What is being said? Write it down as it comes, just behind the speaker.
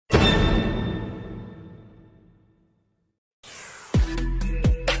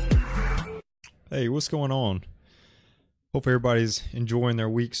Hey, what's going on? Hope everybody's enjoying their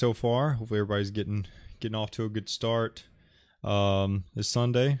week so far. Hopefully everybody's getting off to a good start. It's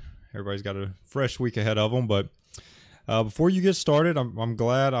Sunday. Everybody's got a fresh week ahead of them. But before you get started, I'm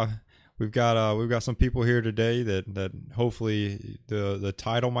glad we've got some people here today that hopefully the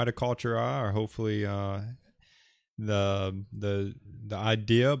title might have caught your eye, or hopefully the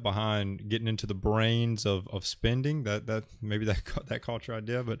idea behind getting into the brains of spending that maybe that caught your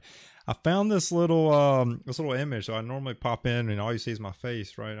idea. But I found this little image. So I normally pop in and all you see is my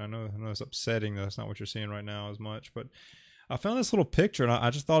face, right? I know it's upsetting that that's not what you're seeing right now as much, but I found this little picture and I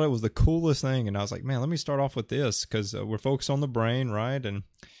just thought it was the coolest thing. And I was like, man, let me start off with this because we're focused on the brain, right? And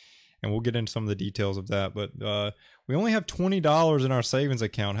we'll get into some of the details of that. But we only have $20 in our savings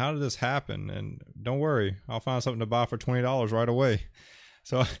account. How did this happen? And don't worry, I'll find something to buy for $20 right away.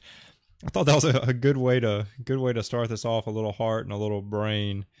 So I thought that was a good way to start this off. A little heart and a little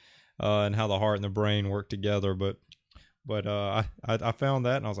brain, and how the heart and the brain work together. But I found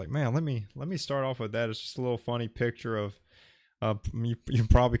that and I was like, man, let me start off with that. It's just a little funny picture of you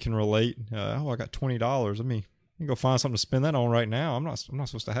probably can relate. I got $20. Let me go find something to spend that on right now. I'm not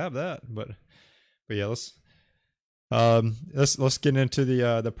supposed to have that, but yeah, let's get into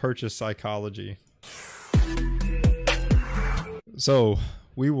the purchase psychology. So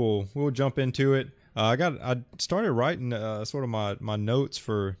we'll jump into it. I started writing sort of my notes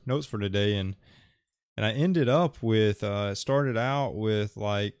for today, and I ended up with started out with,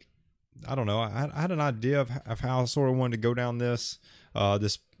 like, I don't know, I had an idea of how I sort of wanted to go down this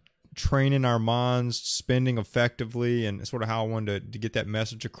training our minds, spending effectively, and sort of how I wanted to get that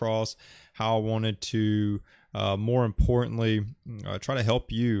message across, how I wanted to more importantly try to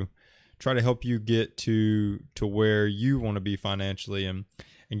help you get to where you want to be financially, and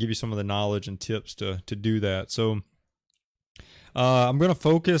give you some of the knowledge and tips to do that. So I'm going to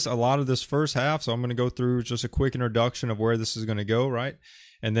focus a lot of this first half. So I'm going to go through just a quick introduction of where this is going to go, right?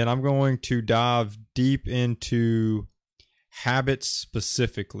 And then I'm going to dive deep into habits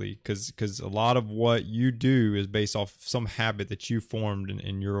specifically, because a lot of what you do is based off some habit that you formed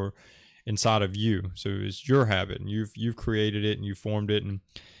in your inside of you. So it's your habit, and you've created it and you formed it,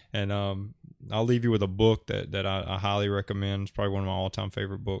 and I'll leave you with a book that I highly recommend. It's probably one of my all-time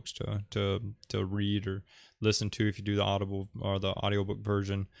favorite books to read or listen to if you do the Audible or the audiobook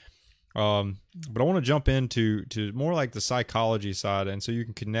version. But I want to jump into more like the psychology side, and so you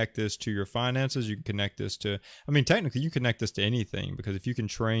can connect this to your finances. You can connect this to, I mean, technically you connect this to anything, because if you can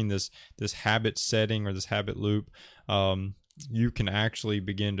train this habit setting or this habit loop, you can actually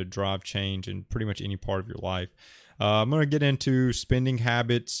begin to drive change in pretty much any part of your life. I'm going to get into spending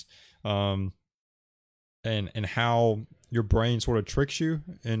habits, and how your brain sort of tricks you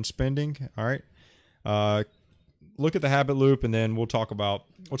in spending. All right. Look at the habit loop, and then we'll talk about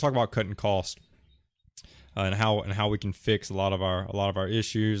cutting costs, and how we can fix a lot of our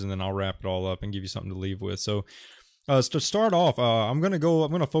issues, and then I'll wrap it all up and give you something to leave with. So to start off, I'm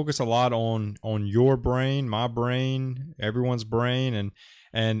gonna focus a lot on your brain, my brain, everyone's brain,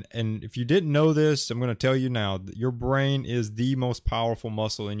 and if you didn't know this, I'm gonna tell you now that your brain is the most powerful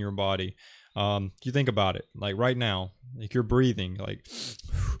muscle in your body. You think about it, like right now, like you're breathing,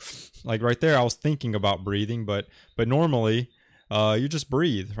 like right there, I was thinking about breathing, but normally, you just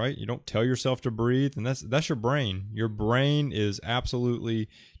breathe, right? You don't tell yourself to breathe, and that's your brain. Your brain is absolutely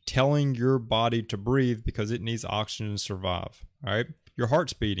telling your body to breathe because it needs oxygen to survive. All right, your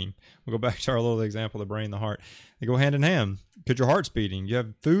heart's beating. We'll go back to our little example, the brain and the heart. They go hand in hand because your heart's beating. You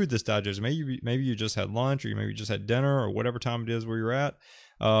have food that's digested. Maybe you just had lunch, or maybe you just had dinner, or whatever time it is where you're at.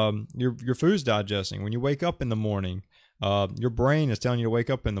 Your food's digesting. When you wake up in the morning, your brain is telling you to wake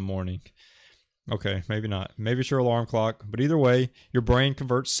up in the morning. Okay, maybe not. Maybe it's your alarm clock, but either way, your brain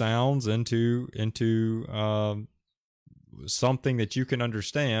converts sounds into something that you can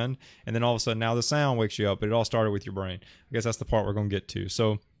understand, and then all of a sudden now the sound wakes you up. But it all started with your brain. I guess that's the part we're going to get to.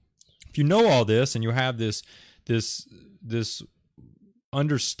 So if you know all this and you have this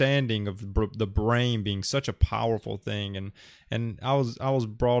understanding of the brain being such a powerful thing, and I was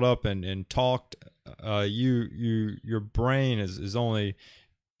brought up and taught, your brain is only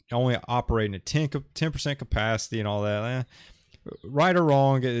operating at 10% capacity and all that. Right or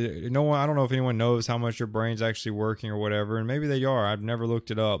wrong, no one, I don't know if anyone knows how much your brain's actually working or whatever, and maybe they are. I've never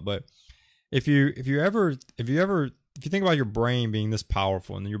looked it up, but if you think about your brain being this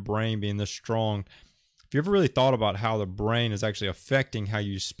powerful and your brain being this strong, if you ever really thought about how the brain is actually affecting how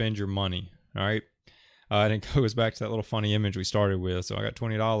you spend your money, all right? And it goes back to that little funny image we started with. So I got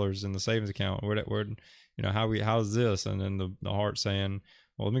 $20 in the savings account. Where how's this? And then the heart saying,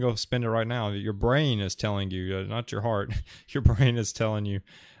 well, let me go spend it right now. Your brain is telling you, not your heart. Your brain is telling you,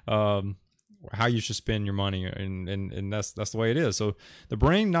 how you should spend your money, and that's the way it is. So the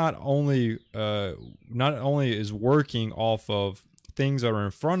brain not only is working off of things that are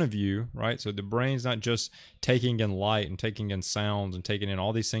in front of you, right? So the brain's not just taking in light and taking in sounds and taking in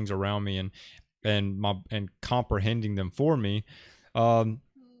all these things around me and comprehending them for me.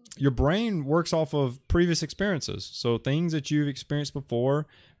 Your brain works off of previous experiences. So things that you've experienced before,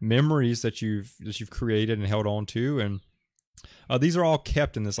 memories that you've created and held on to, and these are all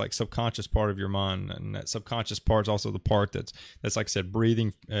kept in this like subconscious part of your mind, and that subconscious part is also the part that's like I said,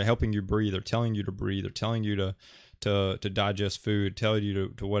 breathing, helping you breathe, or telling you to breathe, or telling you to digest food, telling you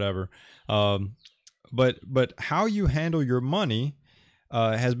to whatever. But how you handle your money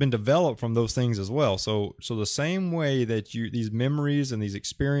has been developed from those things as well. So the same way that these memories and these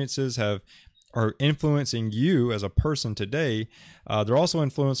experiences are influencing you as a person today, they're also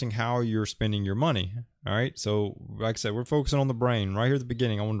influencing how you're spending your money. All right. So like I said, we're focusing on the brain right here at the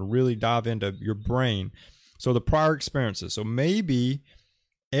beginning. I want to really dive into your brain. So the prior experiences. So maybe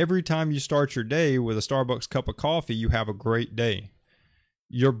every time you start your day with a Starbucks cup of coffee, you have a great day.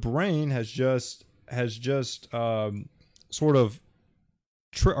 Your brain has just sort of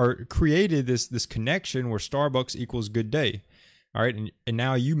created this connection where Starbucks equals good day. All right. And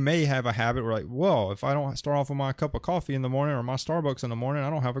now you may have a habit where like, well, if I don't start off with my cup of coffee in the morning or my Starbucks in the morning,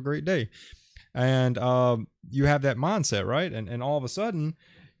 I don't have a great day. And you have that mindset, right? And all of a sudden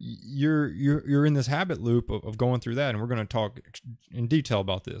you're in this habit loop of going through that. And we're going to talk in detail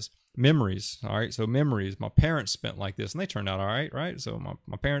about this. Memories. All right. So memories, my parents spent like this and they turned out all right. Right. So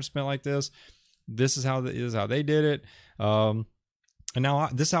my parents spent like this. This is how they did it. And now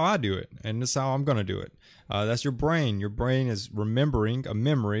this is how I do it, and this is how I'm going to do it. That's your brain. Your brain is remembering a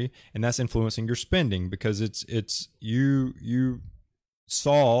memory, and that's influencing your spending because it's you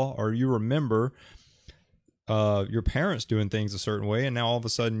saw or you remember your parents doing things a certain way, and now all of a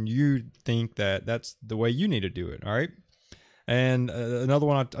sudden you think that that's the way you need to do it. All right. And another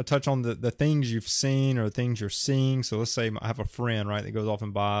one, I touch on the things you've seen or things you're seeing. So let's say I have a friend, right, that goes off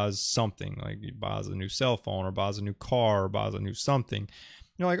and buys something, like he buys a new cell phone or buys a new car or buys a new something.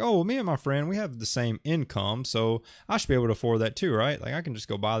 You're like, oh, well, me and my friend, we have the same income, so I should be able to afford that too, right? Like I can just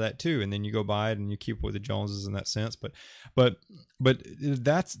go buy that too, and then you go buy it and you keep up with the Joneses in that sense. But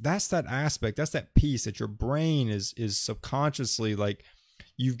that's that aspect, that's that piece that your brain is subconsciously like.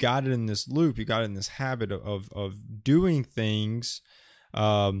 You've got it in this loop. You got it in this habit of doing things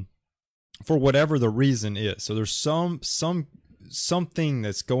for whatever the reason is. So there's something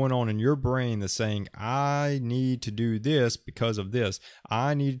that's going on in your brain that's saying, I need to do this because of this.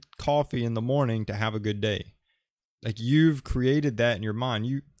 I need coffee in the morning to have a good day. Like you've created that in your mind.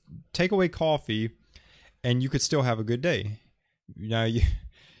 You take away coffee and you could still have a good day. Now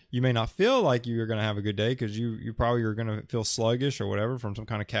you may not feel like you're going to have a good day because you probably are going to feel sluggish or whatever from some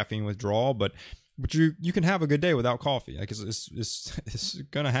kind of caffeine withdrawal, but you can have a good day without coffee. Like it's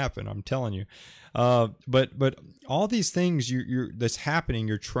going to happen. I'm telling you. But all these things that's happening,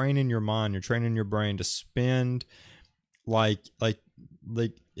 you're training your mind, you're training your brain to spend like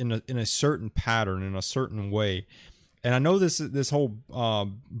in a certain pattern, in a certain way. And I know this whole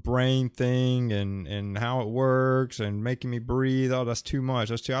brain thing and how it works and making me breathe. Oh, that's too much.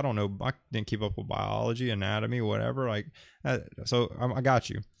 That's too. I don't know. I didn't keep up with biology, anatomy, whatever. Like, so I got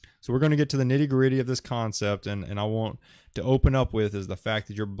you. So we're going to get to the nitty gritty of this concept, and I want to open up with is the fact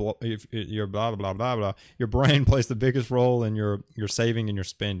that your blah blah blah blah. Your brain plays the biggest role in your saving and your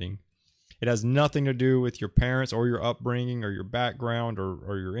spending. It has nothing to do with your parents or your upbringing or your background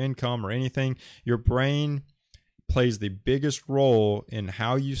or your income or anything. Your brain plays the biggest role in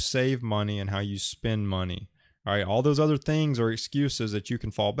how you save money and how you spend money. All right, all those other things are excuses that you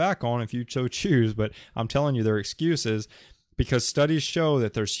can fall back on if you so choose, but I'm telling you they're excuses because studies show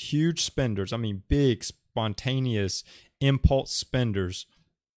that there's huge spenders, I mean big, spontaneous, impulse spenders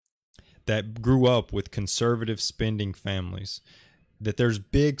that grew up with conservative spending families. That there's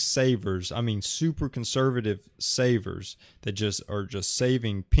big savers, I mean super conservative savers that just are just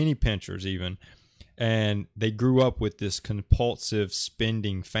saving penny pinchers even. And they grew up with this compulsive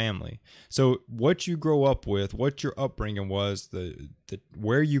spending family. So what you grow up with, what your upbringing was, the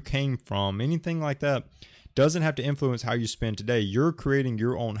where you came from, anything like that, doesn't have to influence how you spend today. You're creating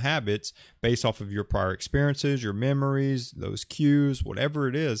your own habits based off of your prior experiences, your memories, those cues, whatever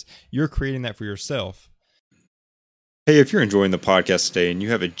it is. You're creating that for yourself. Hey, if you're enjoying the podcast today and you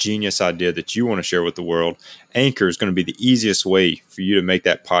have a genius idea that you want to share with the world, Anchor is going to be the easiest way for you to make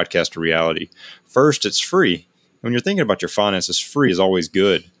that podcast a reality. First, it's free. When you're thinking about your finances, free is always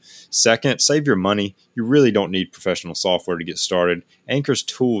good. Second, save your money. You really don't need professional software to get started. Anchor's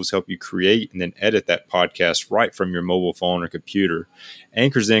tools help you create and then edit that podcast right from your mobile phone or computer.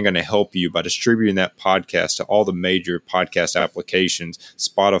 Anchor's then going to help you by distributing that podcast to all the major podcast applications,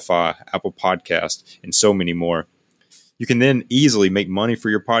 Spotify, Apple Podcasts, and so many more. You can then easily make money for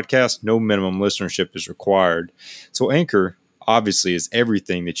your podcast. No minimum listenership is required. So Anchor obviously is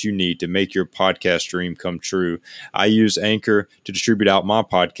everything that you need to make your podcast dream come true. I use Anchor to distribute out my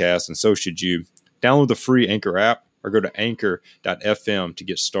podcast, and so should you. Download the free Anchor app or go to anchor.fm to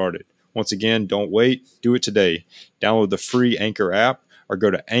get started. Once again, don't wait. Do it today. Download the free Anchor app or go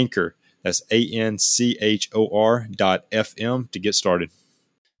to Anchor. That's ANCHOR.FM to get started.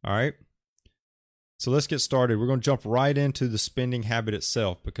 All right. So let's get started. We're going to jump right into the spending habit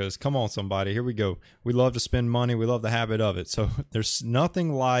itself because, come on, somebody, here we go. We love to spend money. We love the habit of it. So there's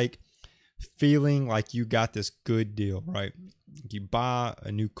nothing like feeling like you got this good deal, right? You buy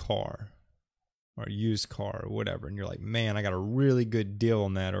a new car or a used car or whatever, and you're like, man, I got a really good deal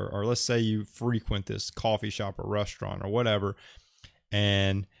on that. Or let's say you frequent this coffee shop or restaurant or whatever,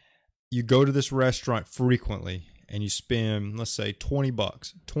 and you go to this restaurant frequently, and you spend, let's say,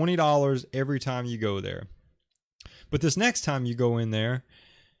 $20 every time you go there. But this next time you go in there,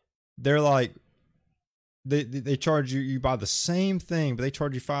 they're like, they charge you buy the same thing, but they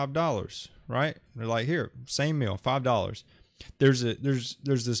charge you $5, right? They're like, here, same meal, $5.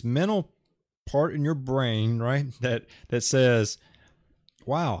 There's this mental part in your brain, right, that says,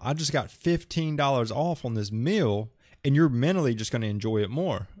 wow, I just got $15 off on this meal, and you're mentally just going to enjoy it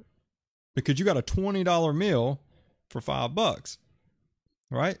more because you got a $20 meal for $5,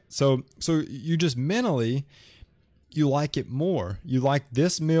 right? So you just mentally, you like it more. You like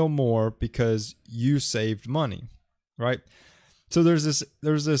this meal more because you saved money, right? So there's this,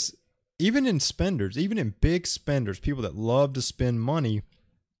 even in spenders, even in big spenders, people that love to spend money,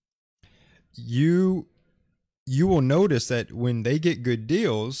 you will notice that when they get good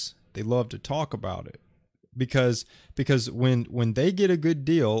deals, they love to talk about it because when they get a good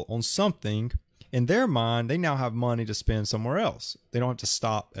deal on something, in their mind, they now have money to spend somewhere else. They don't have to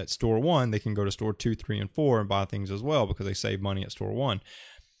stop at store 1. They can go to store 2, 3, and 4 and buy things as well because they save money at store 1.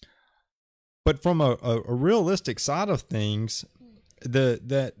 But from a realistic side of things,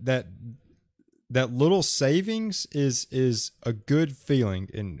 that little savings is a good feeling.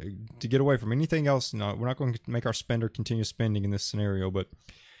 And to get away from anything else, no, we're not going to make our spender continue spending in this scenario, but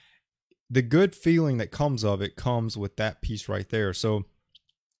the good feeling that comes of it comes with that piece right there. So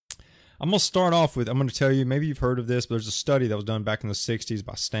I'm going to start off with, I'm going to tell you, maybe you've heard of this, but there's a study that was done back in the 60s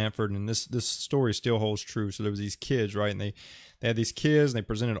by Stanford, and this story still holds true. So there was these kids, right, and they had these kids, and they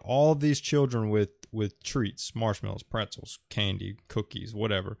presented all of these children with treats, marshmallows, pretzels, candy, cookies,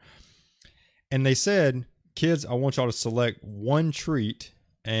 whatever. And they said, kids, I want y'all to select one treat,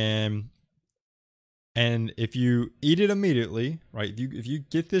 and if you eat it immediately, right, if you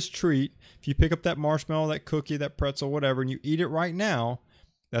get this treat, if you pick up that marshmallow, that cookie, that pretzel, whatever, and you eat it right now,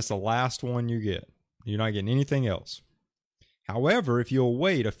 that's the last one you get. You're not getting anything else. However, if you'll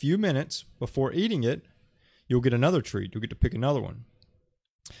wait a few minutes before eating it, you'll get another treat. You'll get to pick another one.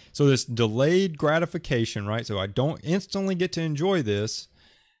 So this delayed gratification, right? So I don't instantly get to enjoy this.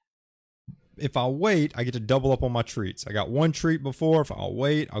 If I wait, I get to double up on my treats. I got one treat before. If I'll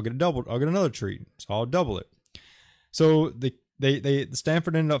wait, I'll get another treat. So I'll double it. So the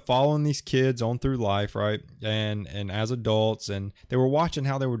Stanford ended up following these kids on through life, right? And as adults, and they were watching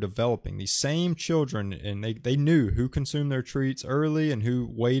how they were developing these same children, and they knew who consumed their treats early and who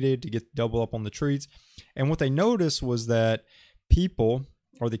waited to get double up on the treats. And what they noticed was that people,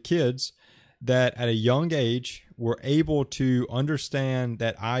 or the kids, that at a young age were able to understand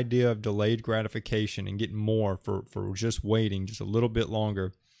that idea of delayed gratification and getting more for just waiting just a little bit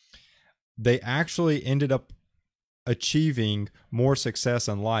longer, they actually ended up achieving more success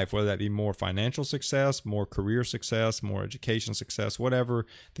in life, whether that be more financial success, more career success, more education success, whatever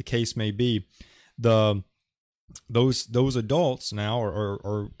the case may be. Those adults now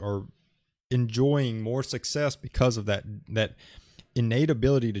are enjoying more success because of that innate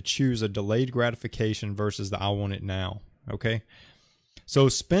ability to choose a delayed gratification versus the I want it now. Okay, so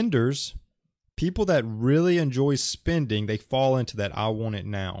spenders, people that really enjoy spending, they fall into that I want it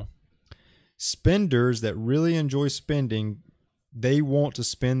now. Spenders that really enjoy spending, they want to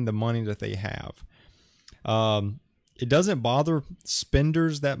spend the money that they have. It doesn't bother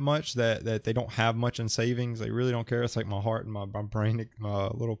spenders that much that they don't have much in savings. They really don't care. It's like my heart and my brain, my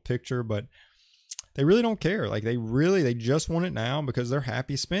little picture, but they really don't care. Like they just want it now because they're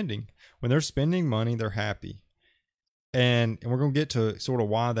happy spending. When they're spending money, they're happy. And we're going to get to sort of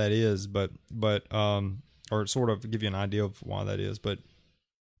why that is, but or sort of give you an idea of why that is. But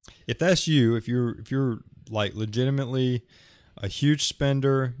if that's you, if you're like legitimately a huge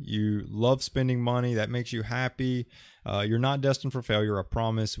spender, you love spending money, that makes you happy, you're not destined for failure, I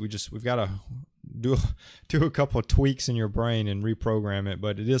promise. We've got to do do a couple of tweaks in your brain and reprogram it,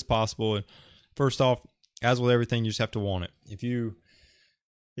 but it is possible. And first off, as with everything, you just have to want it. If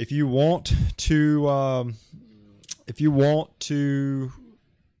you want to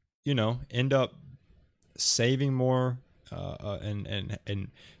end up saving more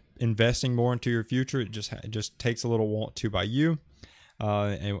and investing more into your future, it just takes a little want to by you,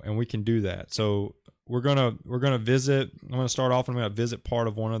 and we can do that. So we're gonna visit. I'm gonna start off and I'm gonna visit part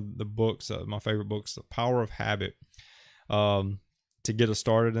of one of the books, my favorite books, The Power of Habit, to get us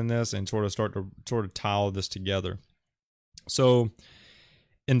started in this and sort of tie all this together. So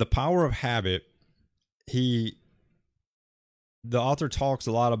in The Power of Habit, the author talks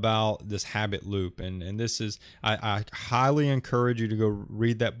a lot about this habit loop, and this is, I highly encourage you to go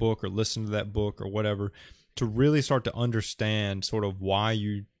read that book or listen to that book or whatever, to really start to understand sort of why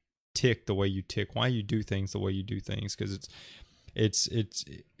you tick the way you tick, why you do things the way you do things, because it's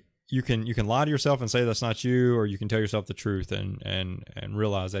you can lie to yourself and say that's not you, or you can tell yourself the truth and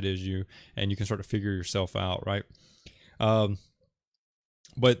realize that is you, and you can start to figure yourself out, right?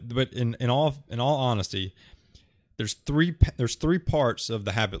 But in all honesty, there's three parts of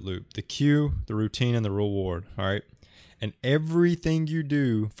the habit loop: the cue, the routine, and the reward. All right, and everything you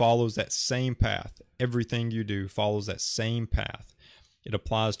do follows that same path. Everything you do follows that same path. It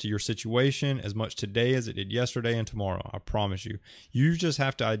applies to your situation as much today as it did yesterday and tomorrow. I promise you. You just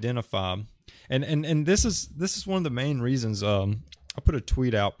have to identify, and this is one of the main reasons. I put a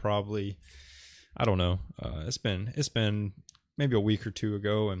tweet out probably, I don't know. It's been maybe a week or two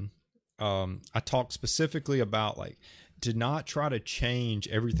ago, and I talked specifically about, like, to not try to change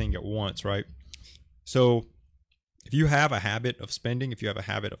everything at once, right? So if you have a habit of spending, if you have a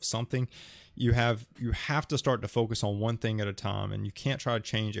habit of something, you have to start to focus on one thing at a time, and you can't try to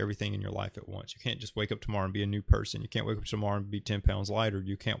change everything in your life at once. You can't just wake up tomorrow and be a new person. You can't wake up tomorrow and be 10 pounds lighter.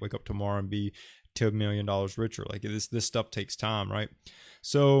 You can't wake up tomorrow and be $2 million richer. Like, this stuff takes time, right?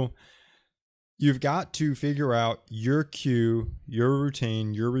 So you've got to figure out your cue, your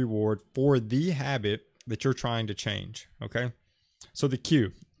routine, your reward for the habit that you're trying to change, okay? So the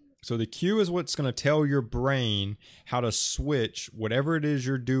cue is what's going to tell your brain how to switch whatever it is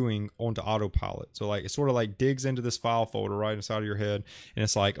you're doing onto autopilot. So, like, it sort of like digs into this file folder right inside of your head, and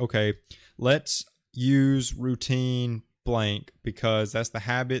it's like, okay, let's use routine blank, because that's the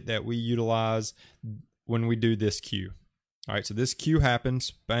habit that we utilize when we do this cue. All right, so this cue happens,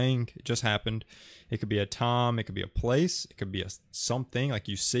 bang, it just happened. It could be a time, it could be a place, it could be something like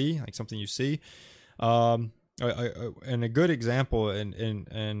something you see. And a good example,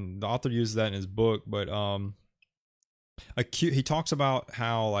 and the author uses that in his book, but a cue, he talks about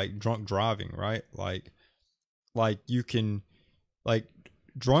how, like, drunk driving, right? Like you can, like,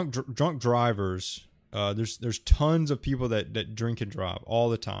 drunk drivers. There's tons of people that drink and drive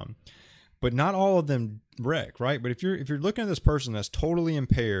all the time, but not all of them wreck, right? But if you're looking at this person that's totally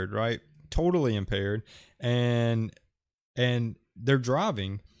impaired, right? Totally impaired, and they're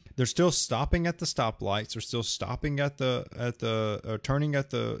driving, they're still stopping at the stoplights, they're still stopping at turning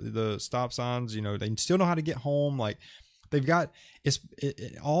at the stop signs, they still know how to get home. Like, they've got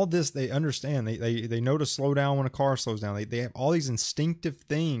all this, they understand, they know to slow down when a car slows down. They have all these instinctive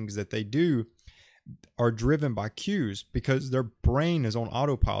things that they do, are driven by cues, because their brain is on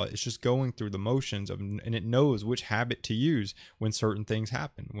autopilot. It's just going through the motions and it knows which habit to use when certain things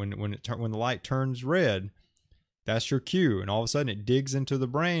happen. When the light turns red, that's your cue, and all of a sudden it digs into the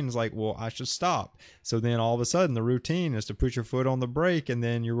brain. It's like, well, I should stop. So then all of a sudden the routine is to put your foot on the brake, and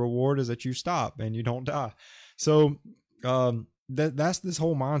then your reward is that you stop and you don't die. So that's this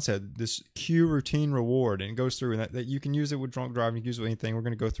whole mindset, this cue, routine, reward, and it goes through, and that you can use it with drunk driving, you can use it with anything. We're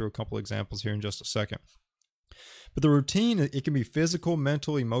going to go through a couple examples here in just a second. But the routine, it can be physical,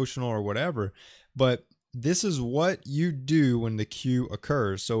 mental, emotional, or whatever, but this is what you do when the cue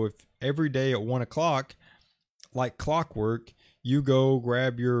occurs. So if every day at 1 o'clock, like clockwork, you go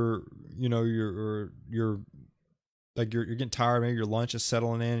grab your like you're getting tired, maybe your lunch is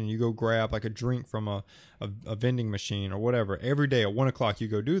settling in, and you go grab like a drink from a vending machine or whatever. Every day at 1 o'clock you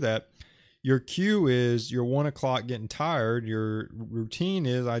go do that. Your cue is your 1 o'clock getting tired. Your routine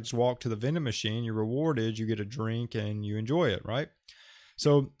is, I just walk to the vending machine. Your reward is you get a drink and you enjoy it, right?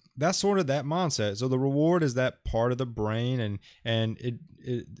 So that's sort of that mindset. So the reward is that part of the brain, and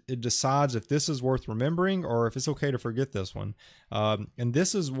it decides if this is worth remembering or if it's okay to forget this one. And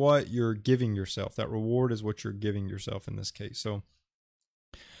this is what you're giving yourself. That reward is what you're giving yourself in this case. So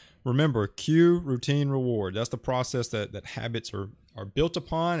remember, cue, routine, reward. That's the process that habits are built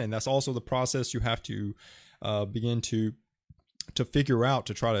upon, and that's also the process you have to begin to figure out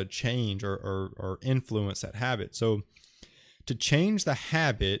to try to change or influence that habit. So to change the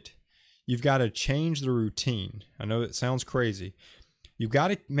habit, you've got to change the routine. I know it sounds crazy. You've got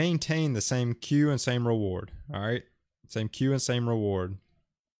to maintain the same cue and same reward. All right, same cue and same reward.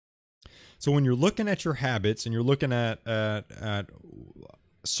 So when you're looking at your habits and you're looking at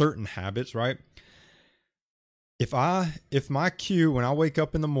certain habits, right? If my cue when I wake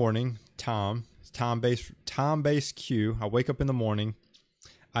up in the morning, time-based cue, I wake up in the morning,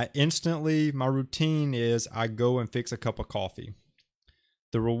 my routine is I go and fix a cup of coffee.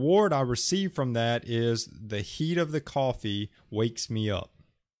 The reward I receive from that is the heat of the coffee wakes me up,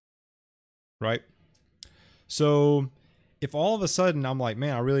 right? So if all of a sudden I'm like,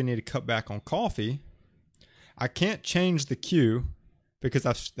 man, I really need to cut back on coffee, I can't change the cue because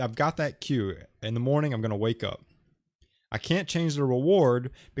I've got that cue. In the morning, I'm going to wake up. I can't change the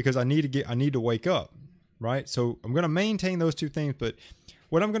reward because I need to wake up, right? So I'm going to maintain those two things, but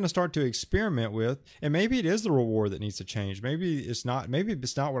what I'm going to start to experiment with, and maybe it is the reward that needs to change. Maybe it's not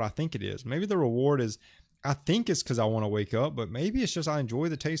what I think it is. Maybe the reward is, I think it's because I want to wake up, but maybe it's just I enjoy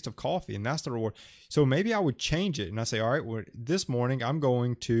the taste of coffee and that's the reward. So maybe I would change it and I say, all right, well, this morning I'm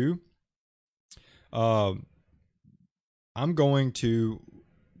going to, my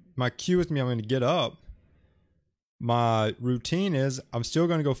cue with me, I'm going to get up. My routine is I'm still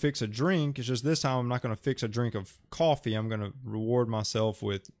going to go fix a drink. It's just this time I'm not going to fix a drink of coffee. I'm going to reward myself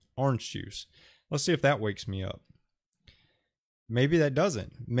with orange juice. Let's see if that wakes me up. Maybe that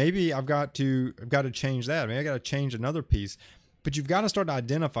doesn't. Maybe I've got to change that. Maybe I got to change another piece. But you've got to start to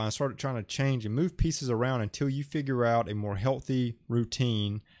identify and start trying to change and move pieces around until you figure out a more healthy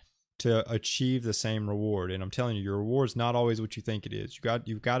routine to achieve the same reward. And I'm telling you, your reward's not always what you think it is.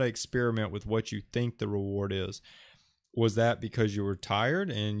 You've got to experiment with what you think the reward is. Was that because you were tired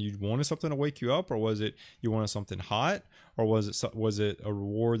and you wanted something to wake you up, or was it you wanted something hot, or was it a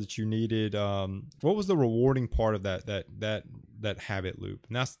reward that you needed? What was the rewarding part of that habit loop?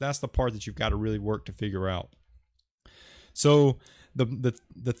 And that's the part that you've got to really work to figure out. So the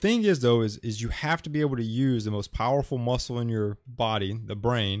thing is though is you have to be able to use the most powerful muscle in your body, the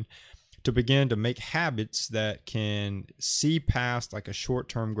brain, to begin to make habits that can see past like a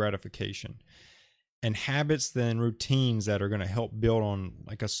short-term gratification. And habits, then routines that are going to help build on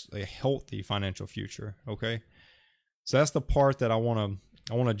like a healthy financial future. Okay, so that's the part that I want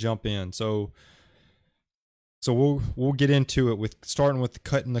to jump in. So we'll get into it with starting with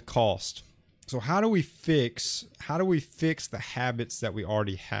cutting the cost. So how do we fix the habits that we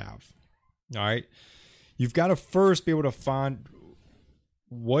already have? All right, you've got to first be able to find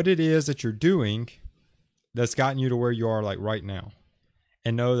what it is that you're doing that's gotten you to where you are like right now.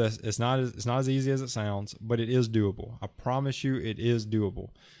 And know that it's not as easy as it sounds, but it is doable. I promise you, it is doable.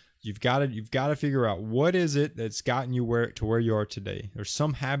 You've got to figure out what is it that's gotten you where you are today. There's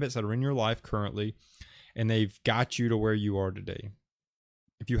some habits that are in your life currently, and they've got you to where you are today.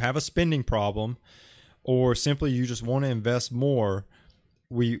 If you have a spending problem, or simply you just want to invest more,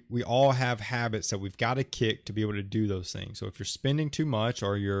 we all have habits that we've got to kick to be able to do those things. So if you're spending too much,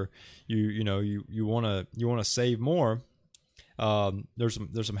 or you want to save more. There's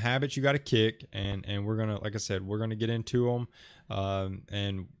some habits you got to kick, and we're gonna, like I said, we're gonna get into them,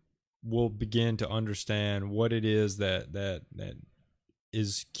 and we'll begin to understand what it is that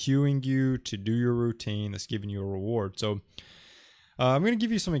is cueing you to do your routine, that's giving you a reward. So I'm gonna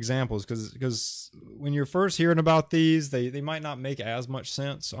give you some examples because when you're first hearing about these, they might not make as much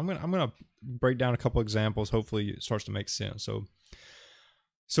sense. So I'm gonna break down a couple examples. Hopefully, it starts to make sense.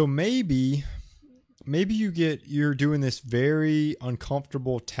 So maybe you're doing this very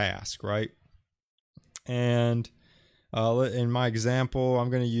uncomfortable task, right? And in my example, I'm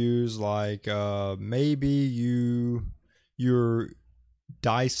going to use like maybe you're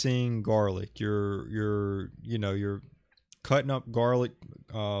dicing garlic. You're cutting up garlic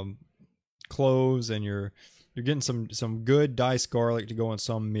cloves, and you're getting some good diced garlic to go in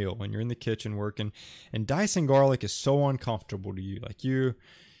some meal when you're in the kitchen working. And dicing garlic is so uncomfortable to you, like you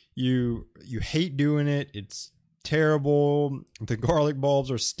hate doing it. It's terrible. The garlic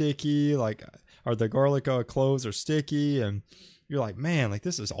bulbs are sticky, or the garlic cloves are sticky, and you're like, man, like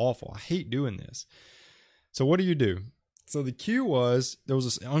this is awful. I hate doing this. So what do? So the cue was there was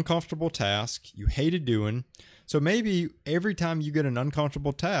this uncomfortable task you hated doing. So maybe every time you get an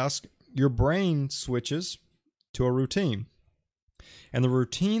uncomfortable task, your brain switches to a routine. And the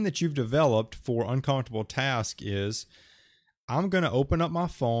routine that you've developed for uncomfortable task is, I'm going to open up my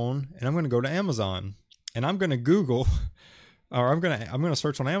phone and I'm going to go to Amazon, and I'm going to Google or I'm gonna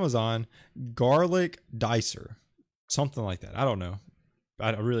search on Amazon garlic dicer, something like that. I don't know.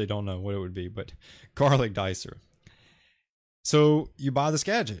 I really don't know what it would be, but garlic dicer. So you buy this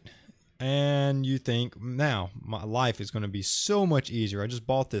gadget and you think, now my life is going to be so much easier. I just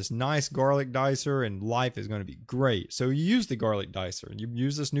bought this nice garlic dicer and life is going to be great. So you use the garlic dicer. You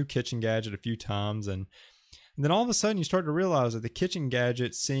use this new kitchen gadget a few times, and then all of a sudden you start to realize that the kitchen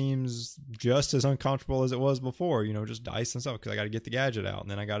gadget seems just as uncomfortable as it was before, just dice and stuff, because I got to get the gadget out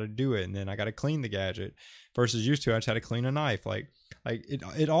and then I got to do it and then I got to clean the gadget versus used to I just had to clean a knife. Like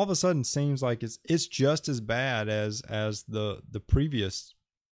it all of a sudden seems like it's just as bad as the previous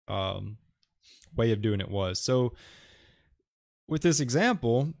way of doing it was. So with this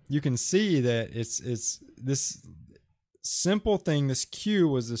example, you can see that it's this simple thing. This cue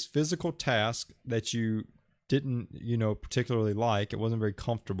was this physical task that you didn't particularly like. It wasn't very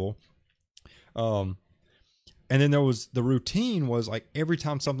comfortable. And then there was the routine was like, every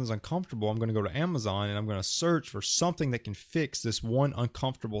time something's uncomfortable, I'm going to go to Amazon and I'm going to search for something that can fix this one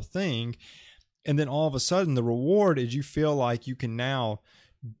uncomfortable thing. And then all of a sudden the reward is you feel like you can now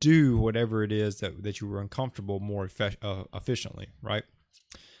do whatever it is that you were uncomfortable more efficiently, right?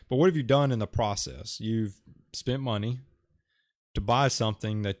 But what have you done in the process? You've spent money to buy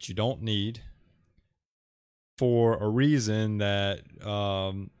something that you don't need for a reason that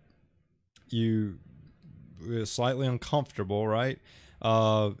you were slightly uncomfortable, right?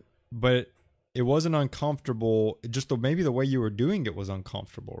 But it wasn't uncomfortable. Just maybe the way you were doing it was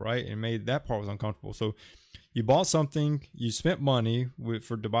uncomfortable, right? And made that part was uncomfortable. So you bought something, you spent money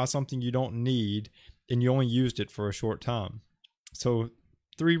to buy something you don't need, and you only used it for a short time. So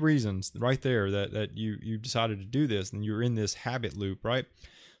 3 reasons right there that you decided to do this, and you're in this habit loop, right?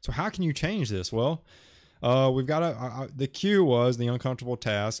 So how can you change this? Well, we've got the cue was the uncomfortable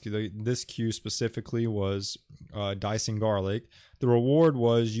task. This cue specifically was dicing garlic. The reward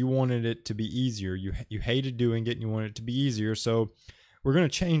was you wanted it to be easier. You hated doing it and you wanted it to be easier. So we're going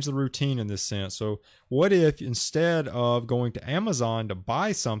to change the routine in this sense. So what if instead of going to Amazon to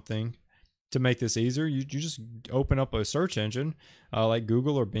buy something to make this easier, you just open up a search engine like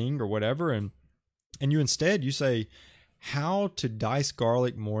Google or Bing or whatever, and you say, how to dice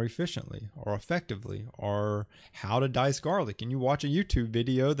garlic more efficiently or effectively, or how to dice garlic. And you watch a YouTube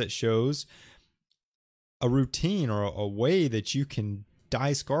video that shows a routine or a way that you can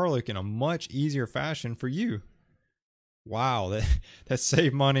dice garlic in a much easier fashion for you. Wow, that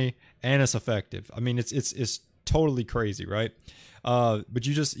saved money and it's effective. I mean, it's totally crazy, right? But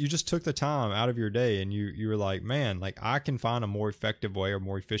you just took the time out of your day and you were like, man, like I can find a more effective way or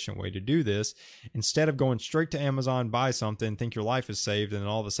more efficient way to do this, instead of going straight to Amazon, buy something, think your life is saved, and then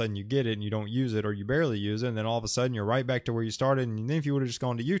all of a sudden you get it and you don't use it or you barely use it, and then all of a sudden you're right back to where you started. And then if you would have just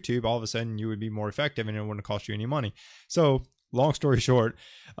gone to YouTube, all of a sudden you would be more effective and it wouldn't cost you any money. So long story short,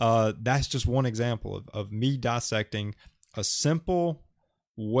 that's just one example of me dissecting a simple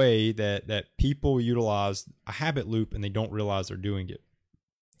way that people utilize a habit loop and they don't realize they're doing it.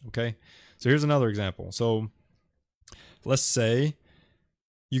 Okay, so here's another example. So let's say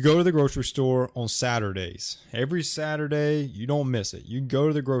you go to the grocery store on Saturdays. Every Saturday, you don't miss it. You go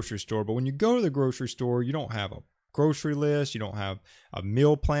to the grocery store, but when you go to the grocery store, you don't have a grocery list. You don't have a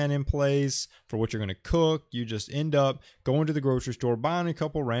meal plan in place for what you're going to cook. You just end up going to the grocery store, buying a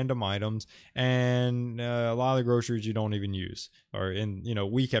couple random items, and a lot of the groceries you don't even use, or in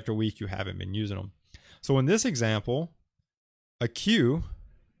week after week you haven't been using them. So in this example, a cue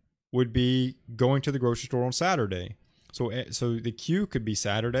would be going to the grocery store on Saturday. So the cue could be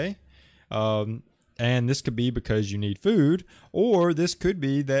Saturday, and this could be because you need food, or this could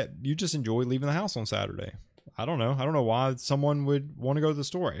be that you just enjoy leaving the house on Saturday. I don't know why someone would want to go to the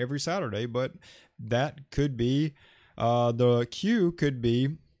store every Saturday, but that could be the cue could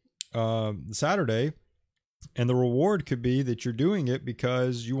be Saturday, and the reward could be that you're doing it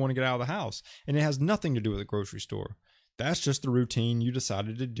because you want to get out of the house, and it has nothing to do with the grocery store. That's just the routine you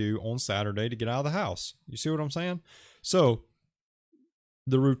decided to do on Saturday to get out of the house. You see what I'm saying? So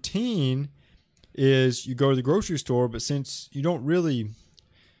the routine is you go to the grocery store, but since you don't really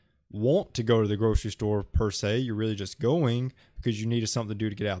want to go to the grocery store per se, you're really just going because you needed something to do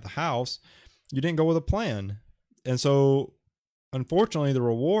to get out of the house, you didn't go with a plan. And so unfortunately the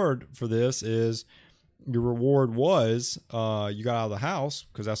reward for this is your reward was you got out of the house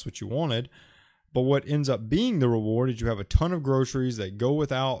because that's what you wanted. But what ends up being the reward is you have a ton of groceries that go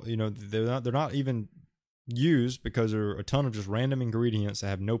without, they're not even used because there are a ton of just random ingredients that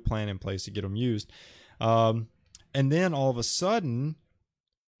have no plan in place to get them used. And then all of a sudden,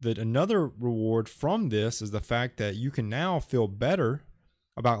 that another reward from this is the fact that you can now feel better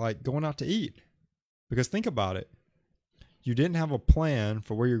about like going out to eat. Because think about it. you didn't have a plan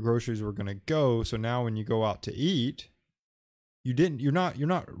for where your groceries were going to go. So now when you go out to eat, you're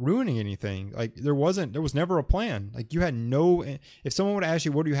not ruining anything. Like there was never a plan. Like you had no, if someone would ask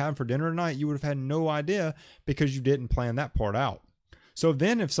you, what do you have for dinner tonight? You would have had no idea because you didn't plan that part out. So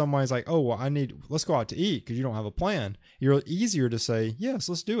then if somebody's like, oh, well, let's go out to eat because you don't have a plan, you're easier to say, yes,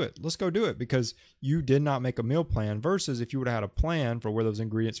 let's do it. Let's go do it because you did not make a meal plan versus if you would have had a plan for where those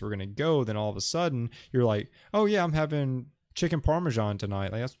ingredients were going to go, then all of a sudden you're like, oh yeah, I'm having chicken Parmesan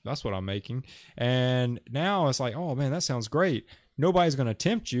tonight. Like that's what I'm making. And now it's like, oh man, that sounds great. Nobody's going to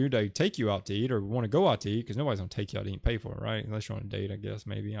tempt you to take you out to eat or want to go out to eat because nobody's going to take you out to eat and pay for it, right? Unless you're on a date, I guess,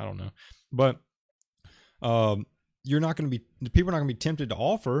 maybe. I don't know. But, you're not going to be, people are not going to be tempted to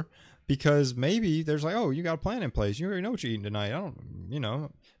offer because maybe there's like, oh, you got a plan in place. You already know what you're eating tonight.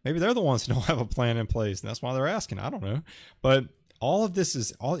 Maybe they're the ones that don't have a plan in place and that's why they're asking. I don't know. But all of this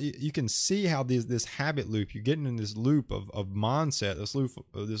is all you can see how this habit loop, you're getting in this loop of mindset,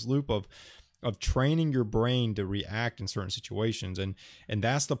 this loop of training your brain to react in certain situations. And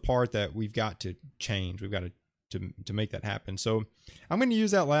that's the part that we've got to change. We've got to make that happen. So I'm going to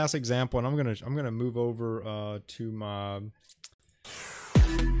use that last example and I'm going to move over to my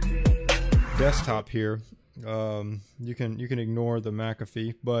desktop here. You can ignore the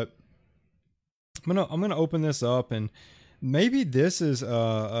McAfee, but I'm going to open this up and maybe this is this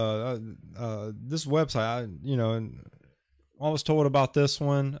website. I was told about this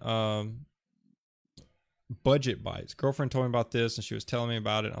one. Budget Bites. Girlfriend told me about this and she was telling me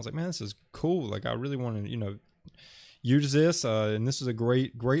about it. And I was like, man, this is cool. Like I really want to, use this. And this is a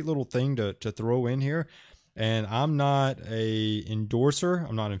great little thing to throw in here. And I'm not a endorser.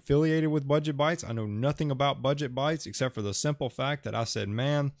 I'm not affiliated with Budget Bites. I know nothing about Budget Bites except for the simple fact that I said,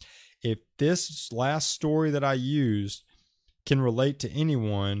 man, if this last story that I used can relate to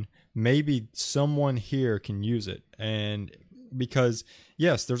anyone, maybe someone here can use it. And because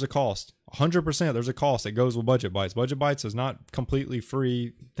yes, there's a cost. 100% there's a cost that goes with Budget Bites. Budget Bites is not completely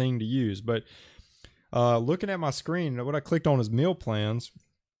free thing to use, but looking at my screen, what I clicked on is meal plans,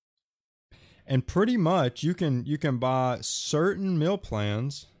 and pretty much you can buy certain meal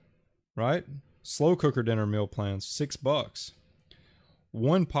plans, right? Slow cooker dinner meal plans, $6.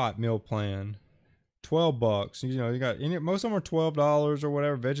 One pot meal plan, $12. You got most of them are $12 or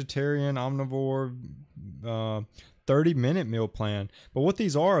whatever. Vegetarian, omnivore, 30-minute meal plan. But what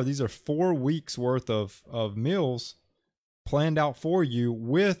these are 4 weeks worth of meals planned out for you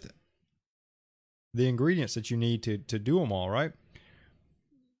with the ingredients that you need to do them all, right?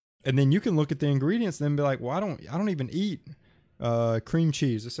 And then you can look at the ingredients and then be like, well, I don't even eat cream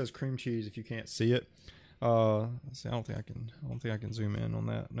cheese. This says cream cheese if you can't see it. Let's see, I don't think I can zoom in on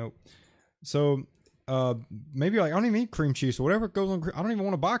that. Nope. So maybe like I don't even eat cream cheese. So whatever goes on, I don't even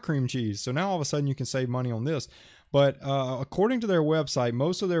want to buy cream cheese. So now all of a sudden you can save money on this. But according to their website,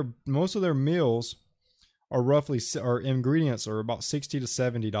 most of their meals are roughly, or ingredients are about $60 to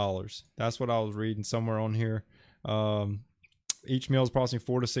 $70. That's what I was reading somewhere on here. Each meal is approximately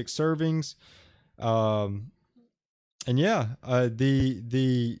 4 to 6 servings. And yeah,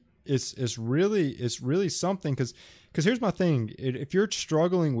 it's really something because here's my thing. If you're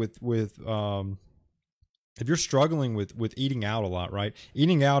struggling with eating out a lot, right?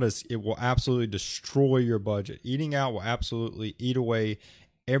 Eating out it will absolutely destroy your budget. Eating out will absolutely eat away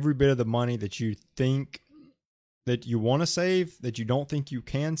every bit of the money that you think that you want to save, that you don't think you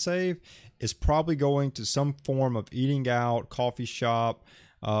can save, is probably going to some form of eating out, coffee shop,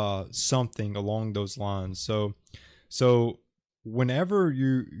 something along those lines. So whenever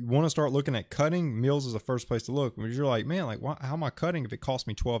you want to start looking at cutting, meals is the first place to look. Because you're like, man, like how am I cutting if it costs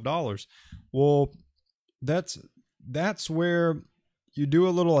me $12? Well, that's where you do a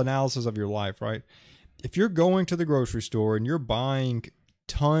little analysis of your life, right? If you're going to the grocery store and you're buying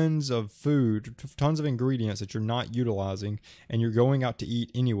tons of food, tons of ingredients that you're not utilizing, and you're going out to eat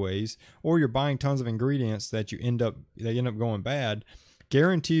anyways, or you're buying tons of ingredients that end up going bad,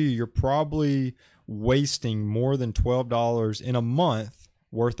 guarantee you're probably wasting more than $12 in a month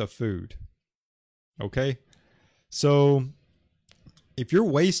worth of food. Okay? So if you're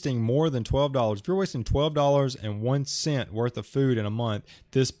wasting more than $12, if you're wasting $12.01 worth of food in a month,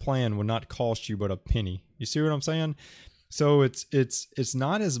 this plan would not cost you but a penny. You see what I'm saying? So it's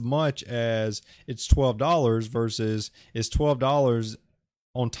not as much as it's $12 versus it's $12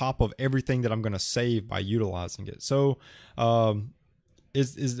 on top of everything that I'm going to save by utilizing it. So and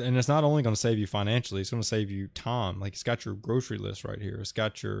it's not only going to save you financially, it's going to save you time. Like it's got your grocery list right here. It's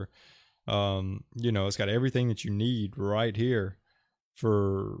got your it's got everything that you need right here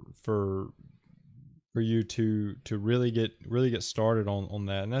for you to really get started on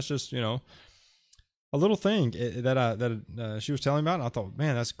that. And that's just, a little thing that she was telling me about, and I thought,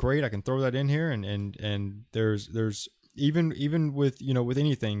 man, that's great. I can throw that in here, and there's even with, you know, with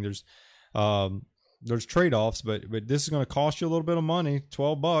anything, there's trade-offs, but this is going to cost you a little bit of money,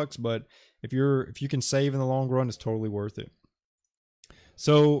 $12, but if you can save in the long run, it's totally worth it.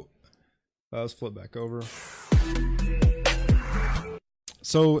 So let's flip back over.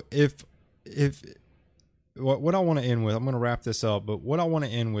 So if what I want to end with, I'm going to wrap this up, but what I want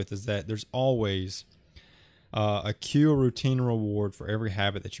to end with is that there's always a cue, a routine, a reward for every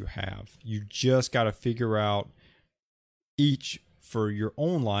habit that you have. You just got to figure out each for your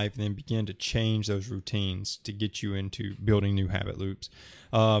own life and then begin to change those routines to get you into building new habit loops.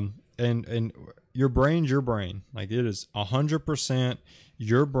 And your brain's your brain. Like, it is 100%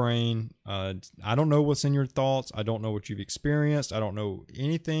 your brain. I don't know what's in your thoughts. I don't know what you've experienced. I don't know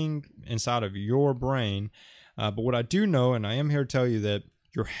anything inside of your brain. But what I do know, and I am here to tell you, that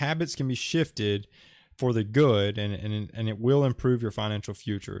your habits can be shifted for the good, and it will improve your financial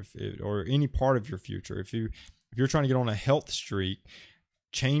future, or any part of your future. If you're trying to get on a health streak,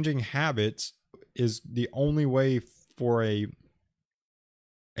 changing habits is the only way for a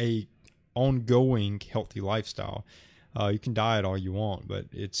ongoing healthy lifestyle. You can diet all you want, but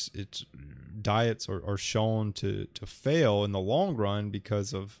it's diets are shown to fail in the long run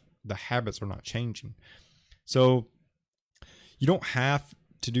because of the habits are not changing. So you don't have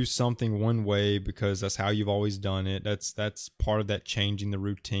to do something one way because that's how you've always done it. That's part of that changing the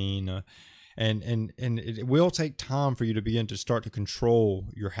routine. And it will take time for you to begin to start to control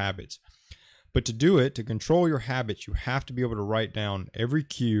your habits. But to do it, to control your habits, you have to be able to write down every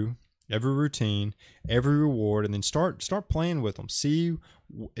cue, every routine, every reward, and then start playing with them. See,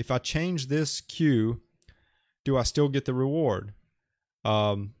 if I change this cue, do I still get the reward?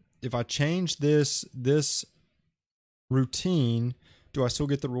 If I change this routine, do I still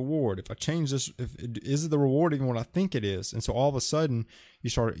get the reward? If I change this, is the reward even what I think it is? And so all of a sudden you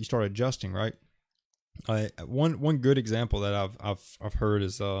start adjusting, right? One good example that I've heard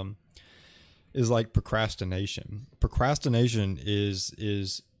is like procrastination. Procrastination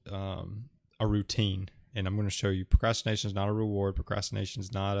is a routine, and I'm going to show you. Procrastination is not a reward. Procrastination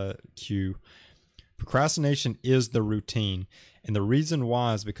is not a cue. Procrastination is the routine, and the reason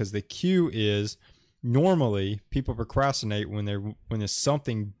why is because the cue is, normally people procrastinate when there's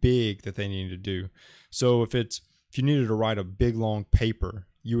something big that they need to do. So if you needed to write a big long paper,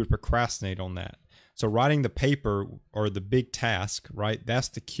 you would procrastinate on that. So writing the paper or the big task, right? That's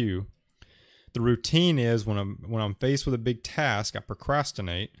the cue. The routine is when I'm faced with a big task, I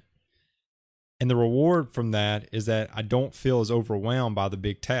procrastinate. And the reward from that is that I don't feel as overwhelmed by the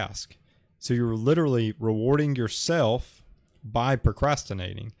big task. So you're literally rewarding yourself by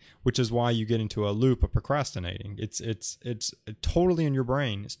procrastinating, which is why you get into a loop of procrastinating. It's totally in your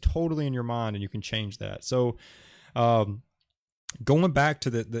brain. It's totally in your mind, and you can change that. So going back to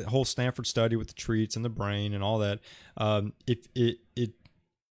the whole Stanford study with the treats and the brain and all that,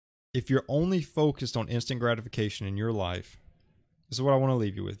 if you're only focused on instant gratification in your life, this is what I want to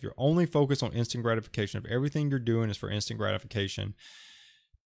leave you with. If you're only focused on instant gratification, if everything you're doing is for instant gratification,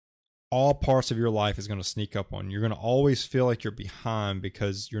 all parts of your life is going to sneak up on you. You're going to always feel like you're behind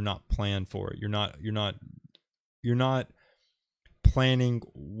because you're not planned for it. You're not planning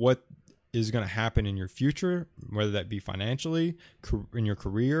what is going to happen in your future, whether that be financially, in your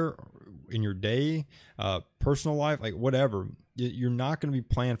career, in your day, personal life, like whatever. You're not going to be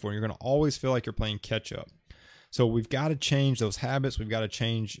planned for it. You're going to always feel like you're playing catch up. So we've got to change those habits. We've got to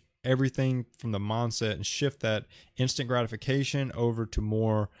change everything from the mindset and shift that instant gratification over to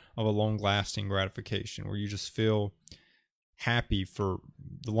more of a long-lasting gratification where you just feel happy for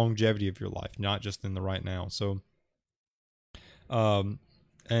the longevity of your life, not just in the right now. So and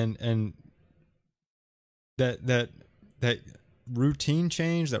that routine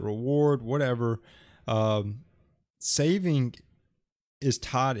change, that reward, whatever, saving is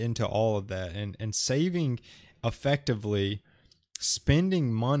tied into all of that, and saving effectively,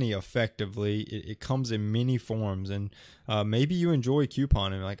 spending money effectively, it comes in many forms. And maybe you enjoy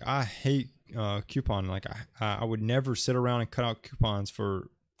couponing. Like, I hate couponing. Like, I would never sit around and cut out coupons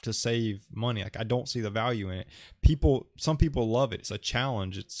to save money. Like, I don't see the value in it. Some people love it. It's a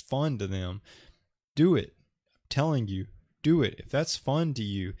challenge. It's fun to them. Do it. I'm telling you, do it. If that's fun to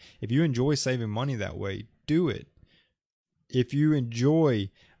you, if you enjoy saving money that way, do it. If you enjoy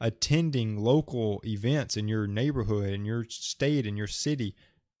attending local events in your neighborhood, in your state, in your city,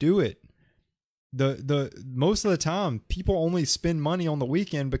 do it. The most of the time, people only spend money on the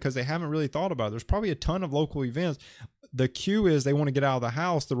weekend because they haven't really thought about it. There's probably a ton of local events. The cue is they want to get out of the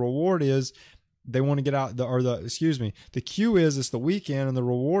house. The reward is they want to get out the cue is it's the weekend, and the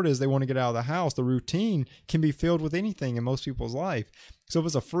reward is they want to get out of the house. The routine can be filled with anything in most people's life. So if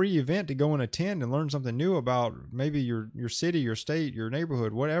it's a free event to go and attend and learn something new about maybe your city, your state, your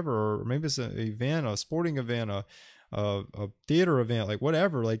neighborhood, whatever, or maybe it's an event, a sporting event, a theater event, like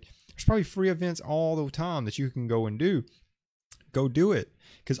whatever, like there's probably free events all the time that you can go and do. Go do it,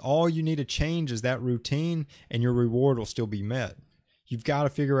 because all you need to change is that routine, and your reward will still be met. You've got to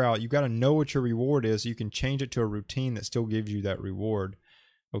figure out, you've got to know what your reward is so you can change it to a routine that still gives you that reward.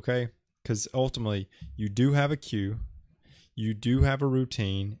 Okay? Because ultimately, you do have a cue, you do have a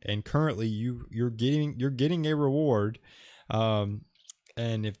routine, and currently you're getting a reward. And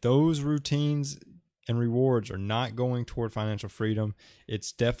if those routines and rewards are not going toward financial freedom,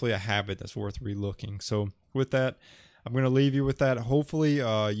 it's definitely a habit that's worth relooking. So with that, I'm going to leave you with that. Hopefully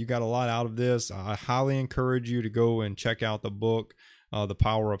you got a lot out of this. I highly encourage you to go and check out the book, The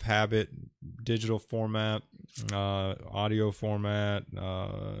Power of Habit, digital format, audio format,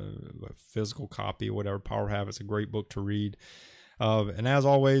 physical copy, whatever. Power of Habit's a great book to read. And as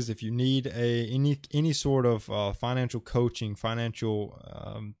always, if you need any sort of financial coaching, financial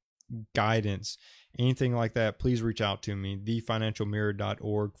guidance, anything like that, please reach out to me,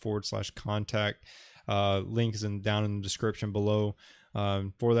 thefinancialmirror.org/contact. Link is down in the description below.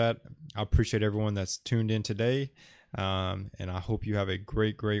 For that, I appreciate everyone that's tuned in today. And I hope you have a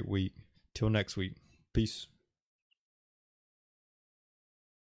great week. Till next week. Peace.